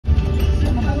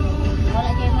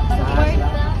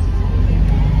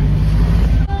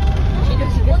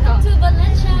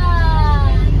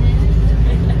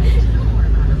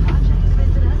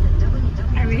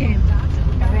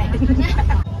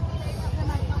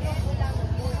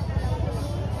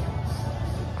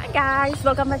guys,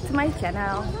 welcome back to my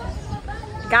channel.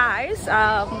 Guys,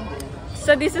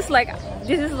 so this is like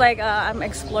I'm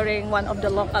exploring one of the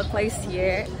local place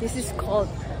here. This is called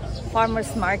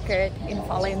Farmers Market in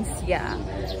Valencia.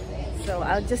 So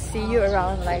I'll just see you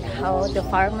around like how the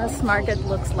farmers market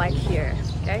looks like here.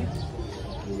 Okay.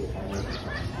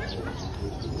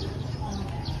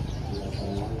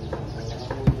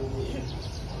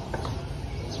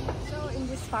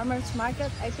 Farmers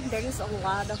market, I think there is a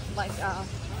lot of like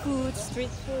food, street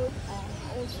food, and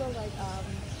also like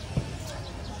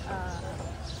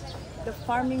the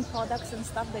farming products and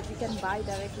stuff that you can buy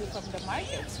directly from the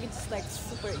markets, which is like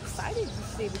super exciting to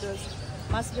see because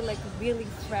it must be like really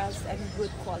fresh and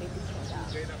good quality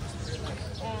product.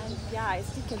 And yeah,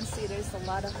 as you can see, there's a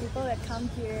lot of people that come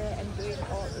here and doing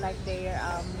all like their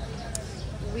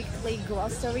weekly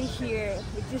grocery here,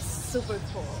 which is super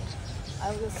cool. I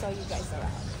will show you guys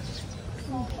around.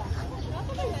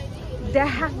 They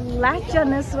have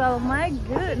luncheon as well. My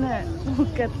goodness,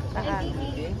 look at that.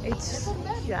 It's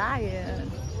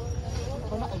giant.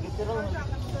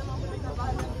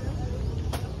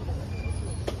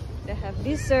 They have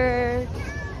dessert.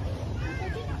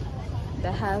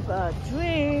 They have a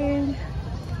drink,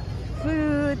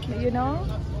 food, you know,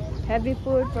 heavy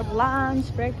food for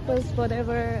lunch, breakfast,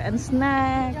 whatever, and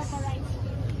snacks.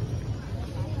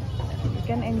 You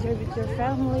can enjoy with your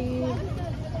family.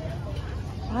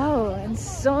 Wow, and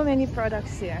so many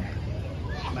products here.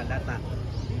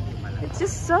 It's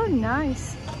just so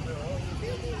nice.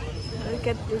 Look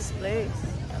at this place.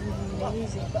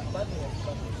 Amazing.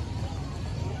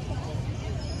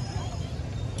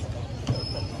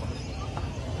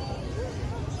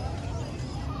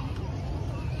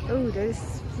 Oh,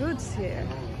 there's fruits here.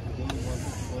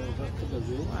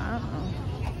 Wow.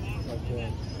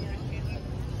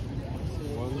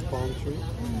 One palm tree.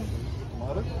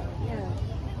 Yeah.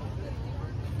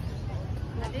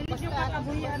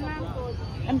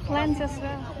 And plants as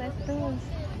well. Lettuce.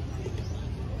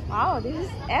 Wow, this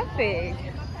is epic.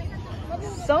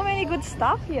 So many good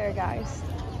stuff here, guys.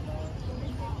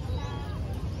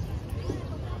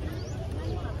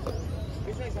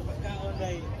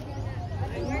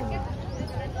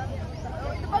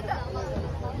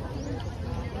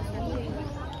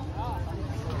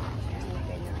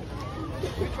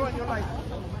 Which one you like?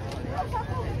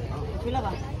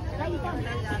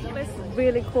 It's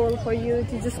really cool for you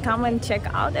to just come and check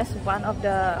out as one of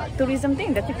the tourism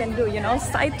thing that you can do, you know,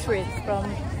 side trips from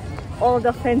all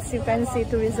the fancy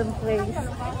tourism place.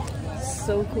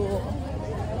 So cool.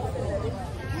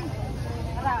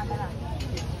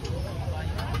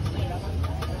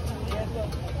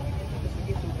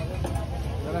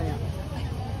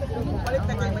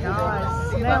 Oh my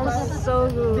gosh, smells so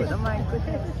good. Oh my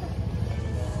goodness.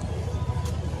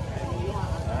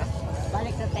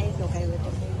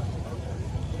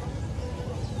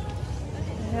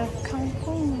 Yeah,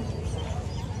 kangkong.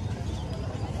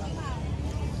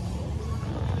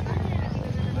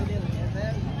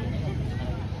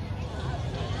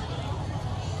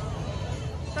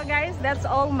 So guys, that's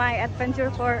all my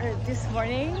adventure for this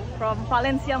morning from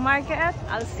Valencia Market.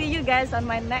 I'll see you guys on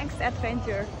my next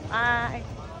adventure. Bye.